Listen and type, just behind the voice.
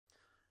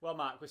Well,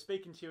 Mark, we're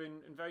speaking to you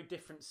in very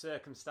different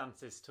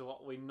circumstances to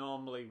what we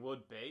normally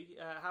would be.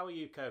 How are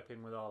you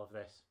coping with all of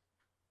this?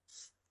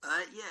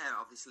 Yeah,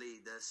 obviously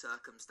the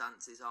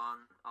circumstances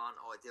aren't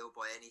ideal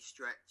by any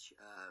stretch.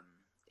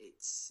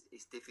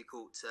 It's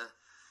difficult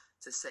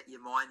to set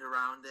your mind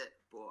around it,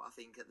 but I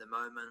think at the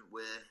moment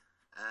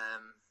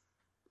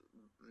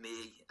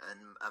me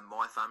and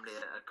my family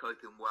are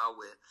coping well.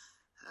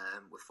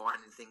 We're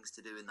finding things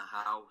to do in the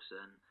house,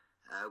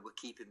 and we're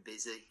keeping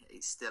busy.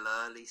 It's still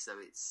early, so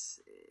it's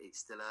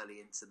still early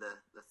into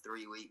the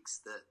 3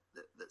 weeks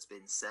that's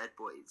been said,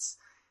 but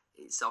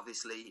it's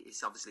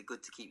obviously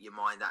good to keep your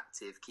mind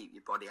active, keep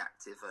your body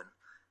active,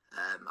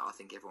 and I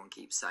think everyone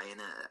keeps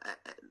saying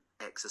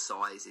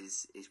exercise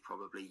is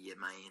probably your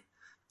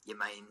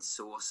main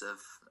source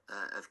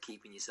of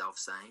keeping yourself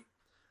sane.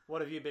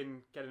 What have you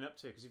been getting up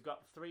to? Because you've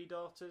got 3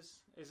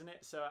 daughters, isn't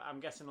it? So I'm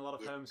guessing a lot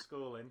of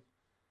homeschooling.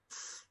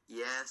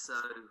 Yeah, so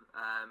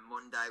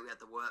Monday we had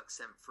the work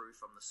sent through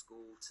from the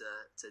school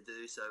to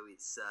do. So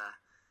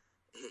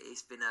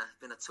it's been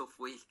a tough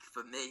week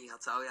for me, I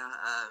tell you.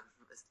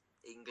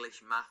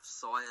 English,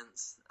 maths,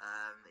 science.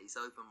 It's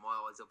opened my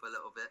eyes up a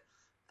little bit.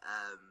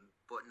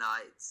 But no,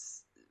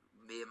 it's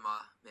me and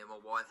my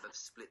wife have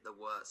split the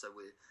work. So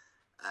we've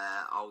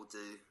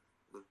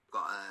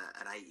got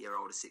an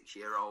 8-year-old, a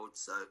 6-year-old.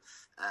 So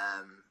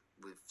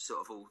we've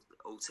sort of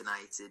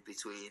alternated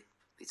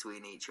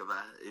between each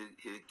other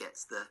who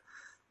gets the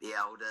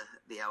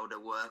elder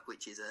work,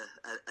 which is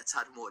a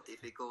tad more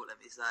difficult, let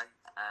me say.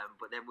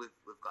 But then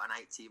we've got an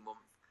 18-month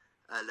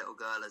little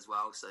girl as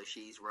well, so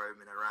she's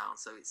roaming around.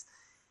 So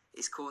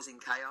it's causing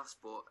chaos,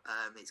 but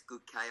it's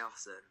good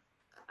chaos,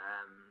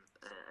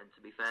 and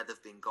to be fair,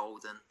 they've been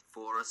golden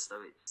for us,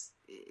 so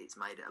it's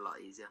made it a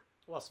lot easier.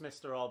 What's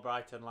Mr.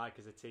 Albrighton like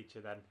as a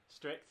teacher then?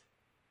 Strict?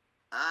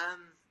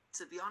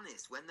 To be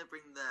honest, when they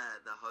bring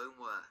the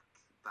homework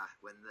back,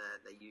 when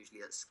they're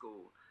usually at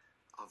school,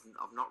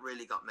 I've not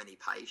really got many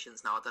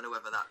patience now. I don't know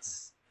whether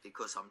that's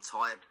because I'm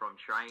tired from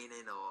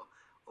training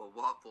or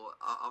what, but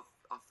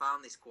I've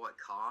found this quite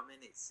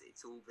calming. It's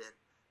all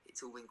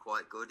been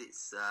quite good.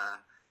 It's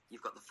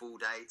you've got the full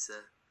day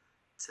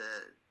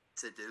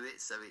to do it,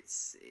 so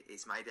it's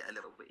made it a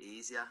little bit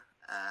easier.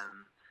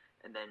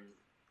 And then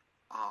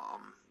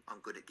I'm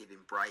good at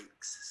giving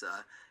breaks. So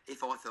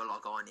if I feel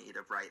like I need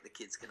a break, the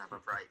kids can have a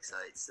break. So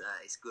it's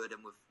good,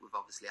 and we've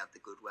obviously had the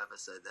good weather,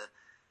 so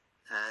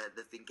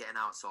they've been getting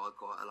outside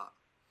quite a lot.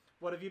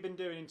 What have you been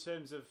doing in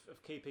terms of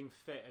keeping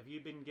fit? Have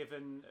you been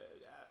given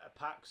a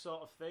pack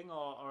sort of thing,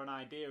 or an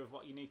idea of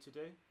what you need to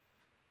do?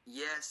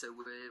 Yeah, so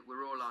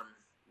we're all on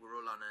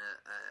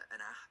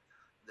an app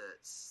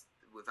that's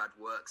we've had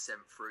work sent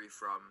through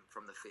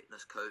from the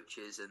fitness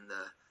coaches and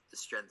the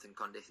strength and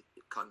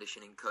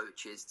conditioning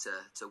coaches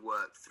to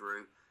work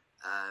through.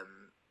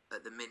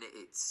 At the minute,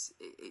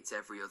 it's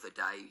every other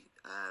day,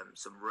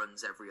 some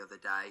runs every other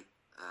day,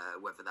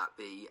 whether that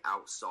be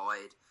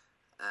outside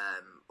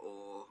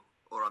or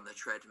on the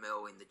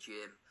treadmill in the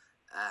gym,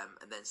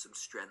 and then some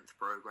strength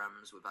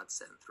programs we've had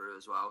sent through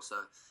as well. So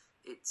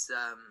it's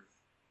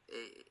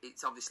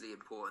obviously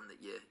important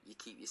that you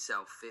keep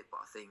yourself fit, but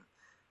I think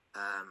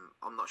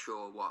I'm not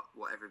sure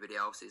what everybody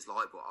else is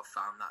like, but I've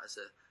found that as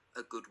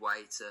a good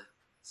way to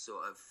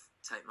sort of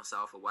take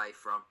myself away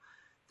from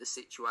the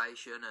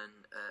situation,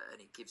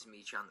 and it gives me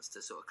a chance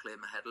to sort of clear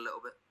my head a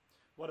little bit.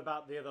 What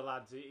about the other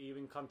lads? Are you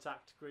in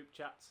contact, group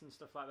chats and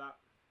stuff like that?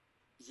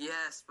 Yeah,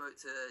 I spoke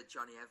to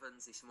Johnny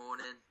Evans this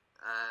morning.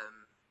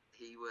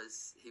 He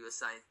was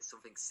saying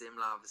something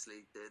similar.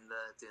 Obviously, doing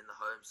the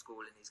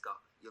homeschooling, he's got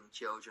young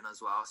children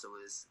as well, so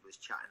was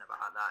chatting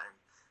about that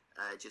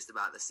and just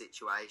about the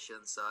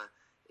situation. So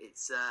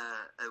it's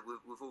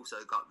we've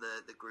also got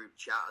the group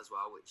chat as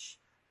well, which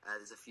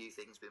there's a few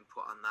things been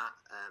put on that,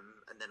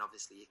 and then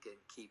obviously you can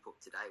keep up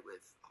to date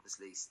with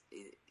obviously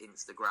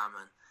Instagram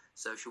and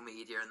social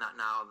media and that.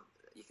 Now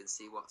you can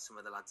see what some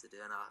of the lads are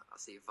doing. I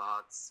see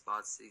Vard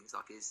seems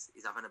like he's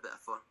having a bit of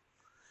fun.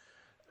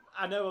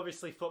 I know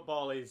obviously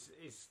football is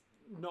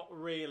not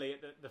really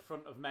at the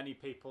front of many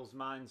people's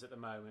minds at the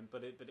moment,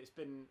 but it's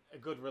been a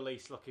good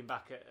release looking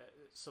back at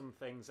some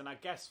things. And I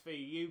guess for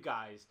you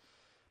guys,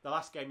 the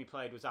last game you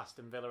played was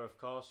Aston Villa, of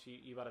course.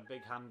 You had a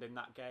big hand in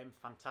that game.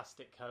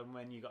 Fantastic home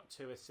win. You got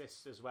 2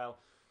 assists as well.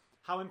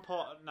 How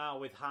important now,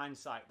 with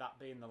hindsight, that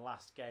being the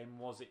last game,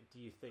 was it, do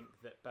you think,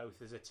 that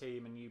both as a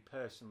team and you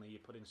personally, you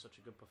put in such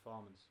a good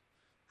performance?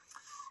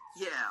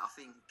 Yeah, I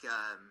think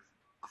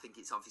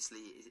it is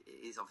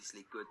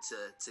obviously good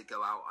to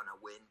go out on a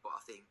win, but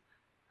I think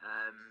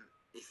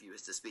if you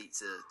was to speak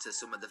to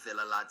some of the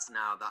Villa lads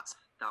now,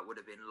 that would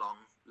have been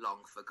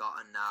long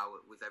forgotten now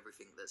with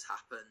everything that's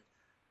happened.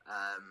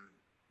 I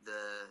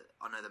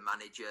know the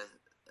manager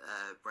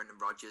Brendan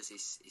Rodgers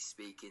is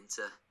speaking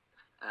to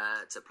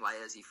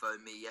players. He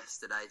phoned me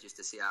yesterday just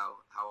to see how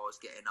I was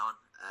getting on,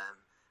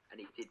 and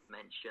he did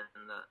mention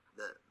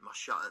that my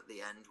shot at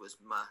the end was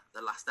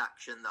the last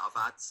action that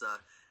I've had. So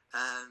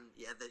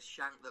yeah, the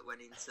shank that went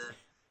into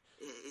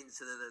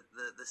into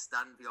the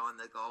stand behind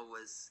the goal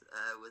was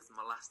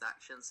my last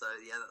action. So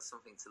yeah, that's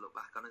something to look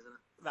back on, isn't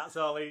it? That's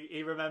all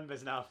he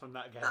remembers now from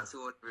that game. That's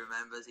all he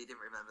remembers. He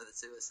didn't remember the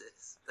 2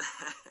 assists.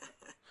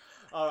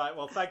 All right,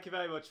 well, thank you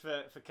very much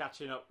for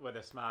catching up with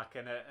us, Mark,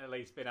 and at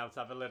least being able to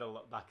have a little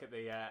look back at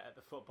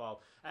the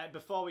football.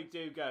 Before we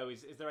do go,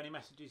 is there any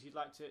messages you'd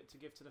like to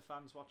give to the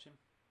fans watching?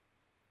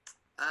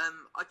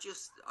 I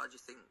just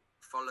think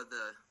follow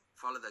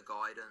the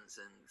guidance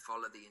and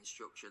follow the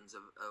instructions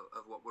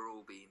of what we're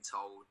all being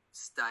told.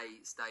 Stay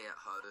at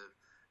home.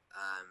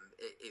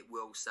 It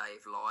will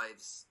save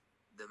lives.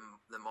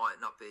 There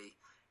might not be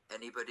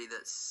anybody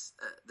that's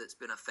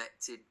been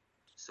affected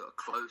sort of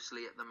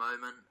closely at the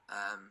moment.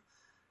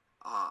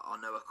 I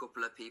know a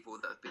couple of people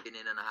that have been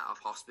in and out of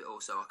hospital,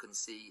 so I can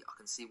see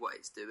what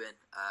it's doing.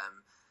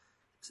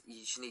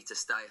 You just need to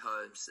stay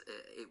home.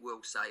 It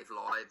will save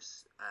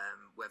lives.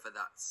 Whether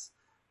that's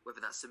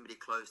somebody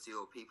close to you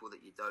or people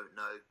that you don't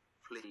know,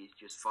 please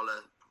just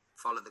follow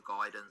the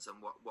guidance and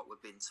what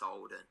we've been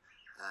told, and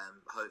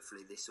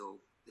hopefully this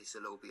will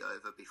all be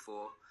over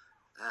before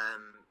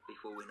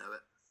we know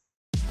it.